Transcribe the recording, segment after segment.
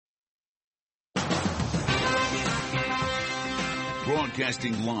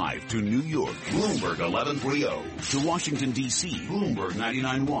Broadcasting live to New York, Bloomberg 1130. To Washington, D.C., Bloomberg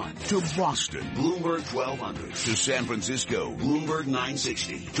 99.1. To Boston, Bloomberg 1200. To San Francisco, Bloomberg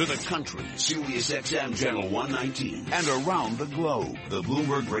 960. To the country, Sirius XM Channel 119. And around the globe, the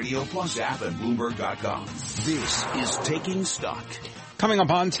Bloomberg Radio Plus app at Bloomberg.com. This is Taking Stock. Coming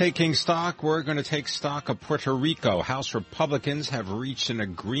up on Taking Stock, we're going to take stock of Puerto Rico. House Republicans have reached an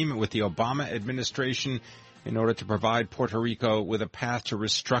agreement with the Obama administration in order to provide Puerto Rico with a path to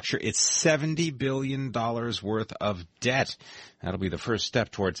restructure its $70 billion worth of debt. That'll be the first step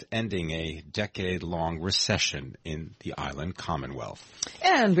towards ending a decade-long recession in the island Commonwealth.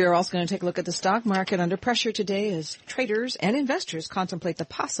 And we're also going to take a look at the stock market under pressure today as traders and investors contemplate the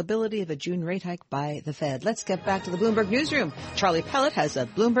possibility of a June rate hike by the Fed. Let's get back to the Bloomberg newsroom. Charlie Pellet has a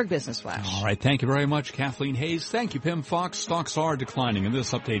Bloomberg Business Flash. All right. Thank you very much, Kathleen Hayes. Thank you, Pimm Fox. Stocks are declining, and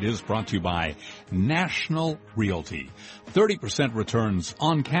this update is brought to you by National Realty. 30% returns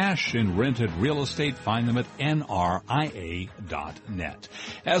on cash in rented real estate. Find them at nria.net.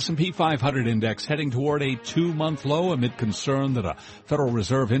 S&P 500 index heading toward a 2-month low amid concern that a Federal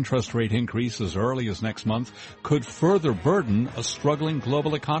Reserve interest rate increase as early as next month could further burden a struggling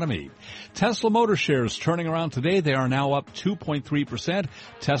global economy. Tesla Motor shares turning around today. They are now up 2.3%.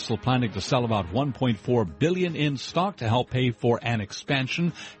 Tesla planning to sell about $1.4 billion in stock to help pay for an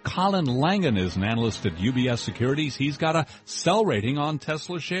expansion. Colin Langan is an analyst at UBS Securities. He's got a sell rating on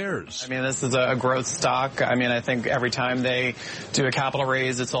Tesla shares. I mean, this is a growth stock. I mean, I think every time they do a capital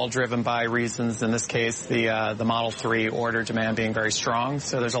raise, it's all driven by reasons. In this case, the Model 3 order demand being very strong.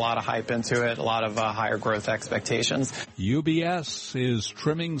 So there's a lot of hype into it, a lot of higher growth expectations. UBS is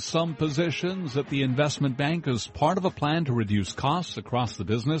trimming some positions at the investment bank as part of a plan to reduce costs across the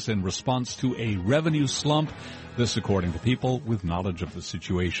business in response to a revenue slump. This according to people with knowledge of the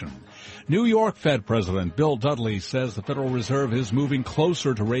situation. New York Fed President Bill Dudley says the Federal Reserve is moving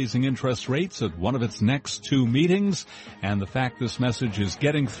closer to raising interest rates at one of its next 2 meetings, and the fact this message is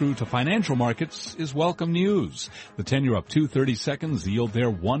getting through to financial markets is welcome news. The 10-year up 2.30 seconds, the yield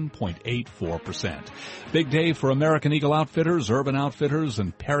there 1.84%. Big day for American Eagle Outfitters, Urban Outfitters,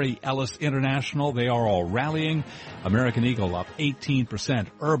 and Perry Ellis International. They are all rallying. American Eagle up 18%,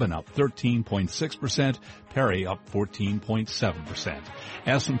 Urban up 13.6%, Perry up 14.7%.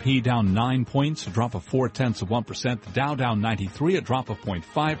 S&P down 9 points, a drop of 0.4%. The Dow down 93, a drop of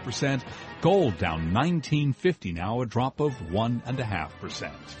 0.5%. Gold down 19.50 now, a drop of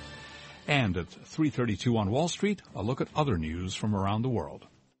 1.5%. And at 3:32 on Wall Street, a look at other news from around the world.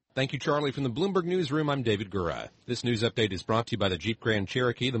 Thank you, Charlie. From the Bloomberg Newsroom, I'm David Gura. This news update is brought to you by the Jeep Grand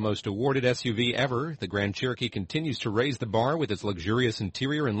Cherokee, the most awarded SUV ever. The Grand Cherokee continues to raise the bar with its luxurious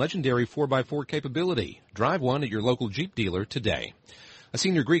interior and legendary 4x4 capability. Drive one at your local Jeep dealer today. A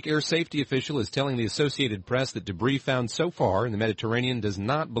senior Greek air safety official is telling the Associated Press that debris found so far in the Mediterranean does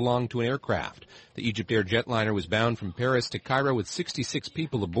not belong to an aircraft. The Egypt Air jetliner was bound from Paris to Cairo with 66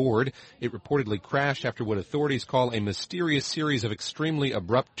 people aboard. It reportedly crashed after what authorities call a mysterious series of extremely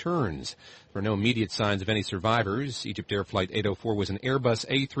abrupt turns. There are no immediate signs of any survivors. Egypt Air Flight 804 was an Airbus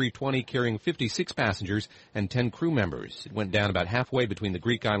A320 carrying 56 passengers and 10 crew members. It went down about halfway between the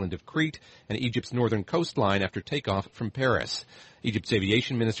Greek island of Crete and Egypt's northern coastline after takeoff from Paris. Egypt's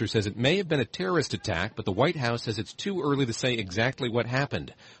aviation minister says it may have been a terrorist attack, but the White House says it's too early to say exactly what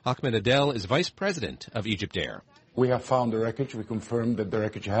happened. Ahmed Adel is vice president of Egypt Air. We have found the wreckage. We confirmed that the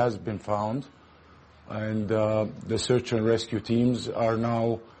wreckage has been found. And the search and rescue teams are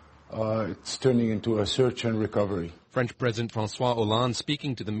now it's turning into a search and recovery. French President François Hollande,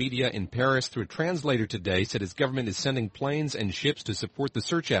 speaking to the media in Paris through a translator today, said his government is sending planes and ships to support the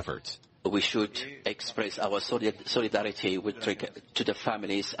search efforts. We should express our solidarity to the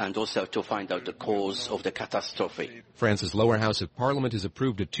families and also to find out the cause of the catastrophe. France's lower house of parliament has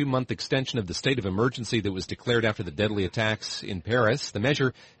approved a 2-month extension of the state of emergency that was declared after the deadly attacks in Paris. The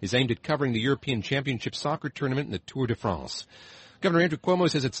measure is aimed at covering the European Championship soccer tournament and the Tour de France. Governor Andrew Cuomo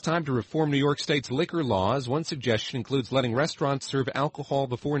says it's time to reform New York State's liquor laws. One suggestion includes letting restaurants serve alcohol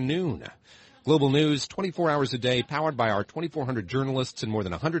before noon. Global news, 24 hours a day, powered by our 2,400 journalists and more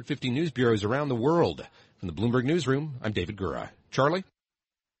than 150 news bureaus around the world. From the Bloomberg Newsroom, I'm David Gura. Charlie?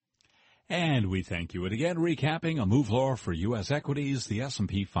 And we thank you. And again, recapping a move lower for U.S. equities. The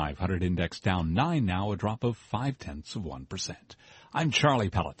S&P 500 index down 9 now, a drop of 0.5%. I'm Charlie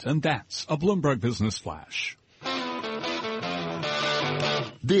Pellet, and that's a Bloomberg Business Flash.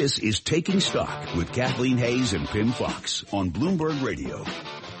 This is Taking Stock with Kathleen Hayes and Pimm Fox on Bloomberg Radio.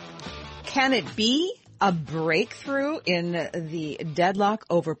 Can it be a breakthrough in the deadlock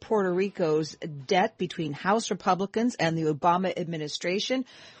over Puerto Rico's debt between House Republicans and the Obama administration?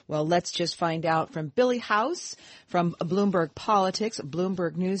 Well, let's just find out from Billy House from Bloomberg Politics,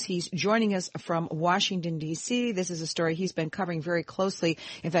 Bloomberg News. He's joining us from Washington, D.C. This is a story he's been covering very closely.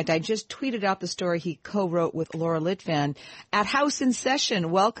 In fact, I just tweeted out the story he co-wrote with Laura Litvin at House in Session.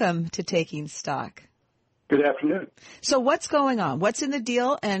 Welcome to Taking Stock. Good afternoon. So what's going on? What's in the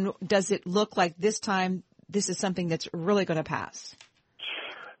deal, and does it look like this time this is something that's really going to pass?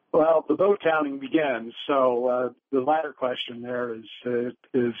 Well, the vote counting begins, so the latter question there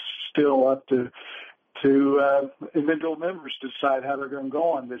is still up to individual members to decide how they're going to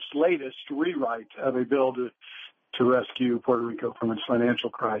go on this latest rewrite of a bill to rescue Puerto Rico from its financial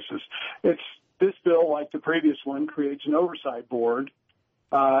crisis. This bill, like the previous one, creates an oversight board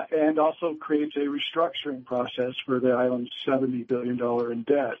and also creates a restructuring process for the island's $70 billion in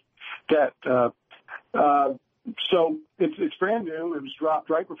debt. So it's brand new. It was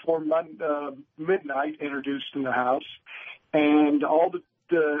dropped right before midnight, introduced in the House, and all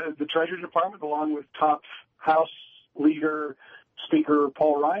the Treasury Department, along with top House leader Speaker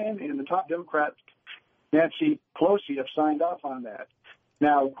Paul Ryan and the top Democrat Nancy Pelosi, have signed off on that.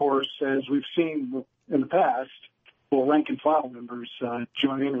 Now, of course, as we've seen in the past, will rank and file members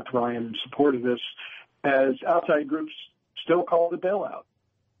join in with Ryan in support of this, as outside groups still call it a bailout.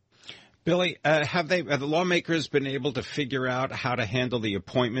 Billy, have the lawmakers been able to figure out how to handle the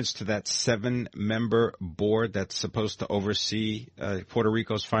appointments to that 7-member board that's supposed to oversee Puerto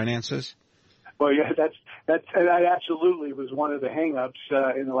Rico's finances? Well, yeah, that absolutely was one of the hang-ups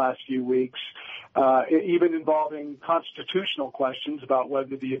in the last few weeks, even involving constitutional questions about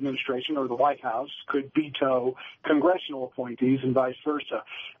whether the administration or the White House could veto congressional appointees and vice versa.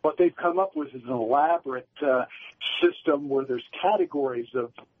 What they've come up with is an elaborate system where there's categories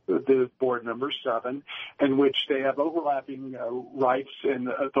of the board members, 7, in which they have overlapping rights and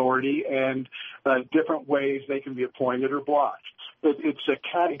authority and different ways they can be appointed or blocked. It's a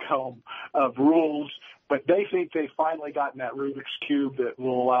catacomb of rules, but they think they've finally gotten that Rubik's Cube that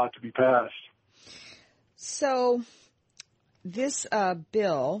will allow it to be passed. So this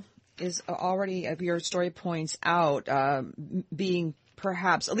bill is already, as your story points out, being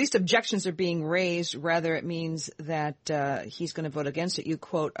perhaps, at least objections are being raised. Rather, it means that he's going to vote against it. You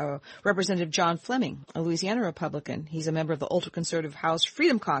quote Representative John Fleming, a Louisiana Republican. He's a member of the ultra-conservative House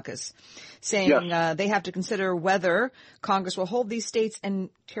Freedom Caucus, saying yes, they have to consider whether Congress will hold these states and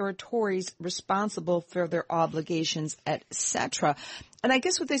territories responsible for their obligations, etc. And I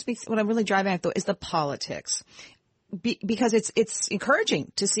guess what I'm really driving at, though, is the politics, because it's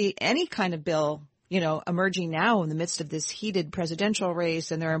encouraging to see any kind of bill, emerging now in the midst of this heated presidential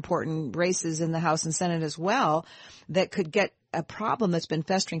race, and there are important races in the House and Senate as well, that could get a problem that's been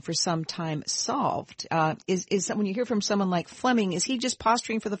festering for some time solved. When you hear from someone like Fleming, is he just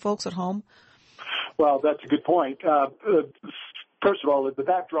posturing for the folks at home? Well, that's a good point. First of all, the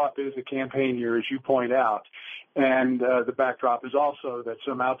backdrop is a campaign year, as you point out, and the backdrop is also that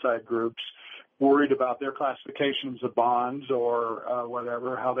some outside groups worried about their classifications of bonds or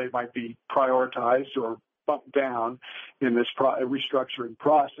whatever, how they might be prioritized or bumped down in this restructuring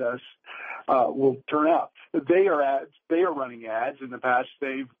process, will turn out. They are running ads. In the past,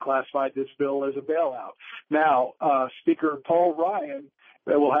 they've classified this bill as a bailout. Now, Speaker Paul Ryan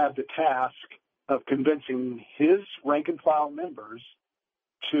will have the task of convincing his rank-and-file members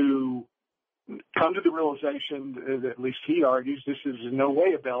to come to the realization that, at least he argues, this is in no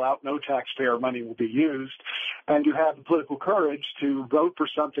way a bailout, no taxpayer money will be used, and to have the political courage to vote for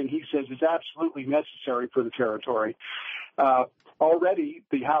something he says is absolutely necessary for the territory. Already,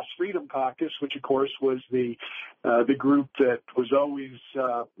 the House Freedom Caucus, which of course was the group that was always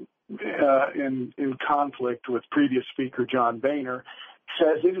in conflict with previous Speaker John Boehner,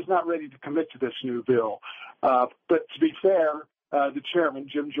 says it is not ready to commit to this new bill. But to be fair, the chairman,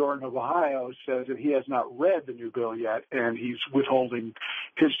 Jim Jordan of Ohio, says that he has not read the new bill yet, and he's withholding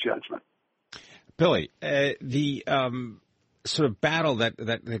his judgment. Billy, the sort of battle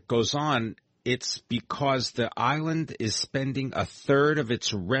that goes on, it's because the island is spending a third of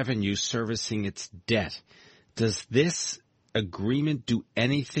its revenue servicing its debt. Does this agreement do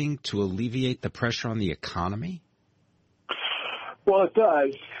anything to alleviate the pressure on the economy? Well, it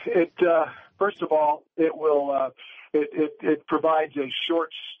does. First of all, it will. It provides a short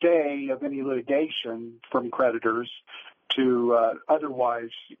stay of any litigation from creditors to otherwise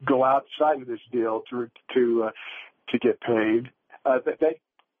go outside of this deal to get paid.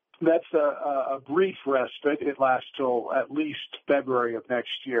 That's a brief respite. It lasts till at least February of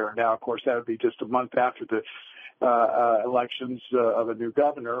next year. Now, of course, that would be just a month after the elections of a new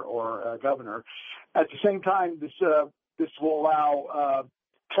governor or governor. At the same time, this will allow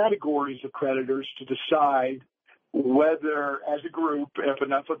categories of creditors to decide whether, as a group, if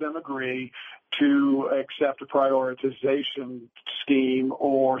enough of them agree to accept a prioritization scheme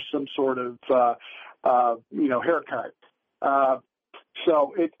or some sort of, haircut.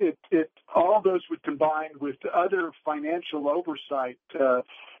 So all those would combine with other financial oversight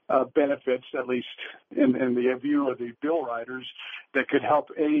benefits, at least in the view of the bill writers, that could help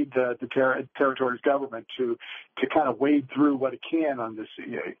aid the territory's government to kind of wade through what it can on this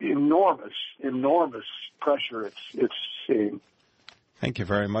enormous pressure it's seeing. Thank you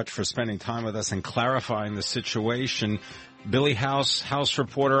very much for spending time with us and clarifying the situation. Billy House, House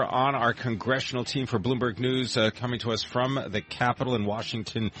reporter on our congressional team for Bloomberg News, coming to us from the Capitol in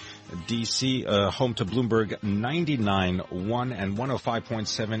Washington, D.C., home to Bloomberg 99.1 and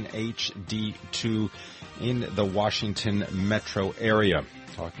 105.7 HD2 in the Washington metro area.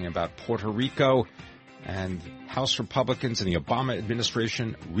 Talking about Puerto Rico and House Republicans and the Obama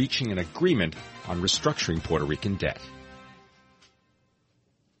administration reaching an agreement on restructuring Puerto Rican debt.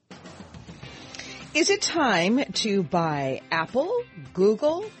 Is it time to buy Apple,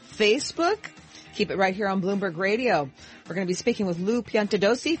 Google, Facebook? Keep it right here on Bloomberg Radio. We're going to be speaking with Lou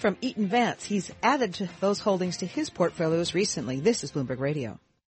Piantadosi from Eaton Vance. He's added to those holdings to his portfolios recently. This is Bloomberg Radio.